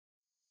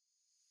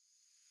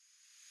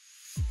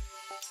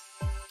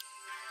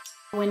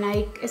When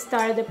I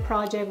started the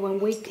project, when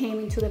we came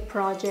into the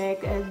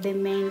project, the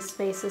main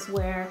spaces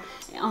were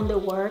on the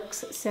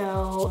works.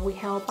 So we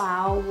help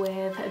out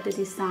with the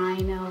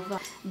design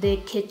of the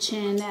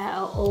kitchen,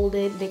 all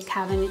the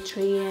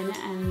cabinetry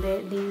and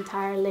the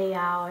entire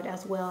layout,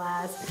 as well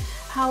as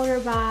powder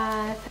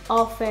bath,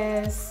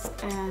 office,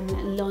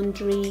 and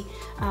laundry,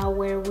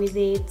 where we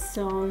did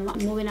some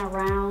moving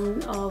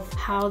around of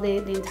how the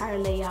entire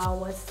layout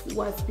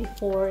was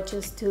before,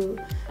 just to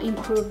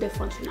improve the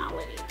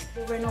functionality.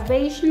 The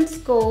renovation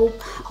scope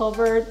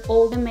covered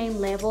all the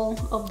main level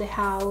of the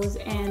house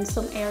and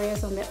some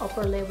areas on the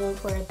upper level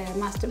where the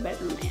master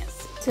bedroom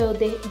is. So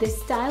the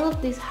style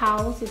of this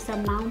house is a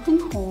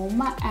mountain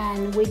home,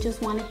 and we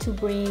just wanted to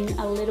bring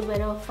a little bit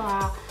of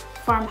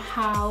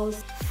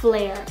farmhouse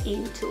flair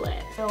into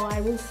it. So I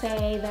will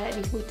say that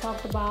if we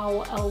talk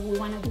about we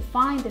want to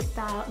define the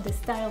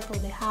style for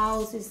the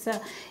house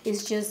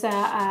is just a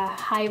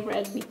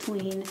hybrid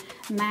between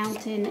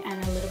mountain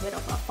and a little bit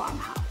of a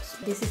farmhouse.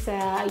 This is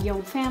a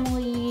young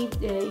family,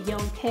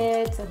 young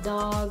kids, a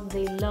dog.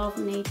 They love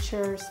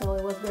nature, so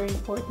it was very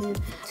important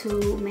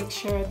to make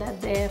sure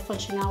that the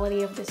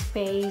functionality of the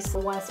space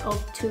was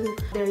up to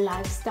their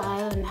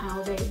lifestyle and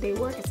how they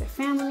work as a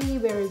family.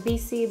 Very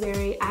busy,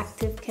 very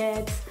active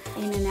kids,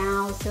 in and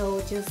out.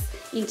 So just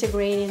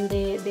integrating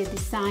the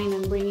design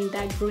and bringing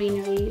that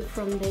greenery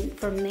from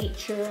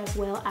nature, as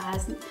well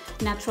as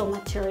natural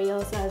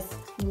materials as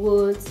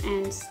woods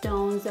and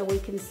stones that we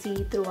can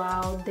see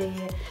throughout the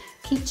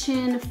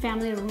kitchen,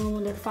 family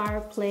room, the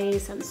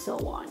fireplace, and so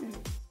on.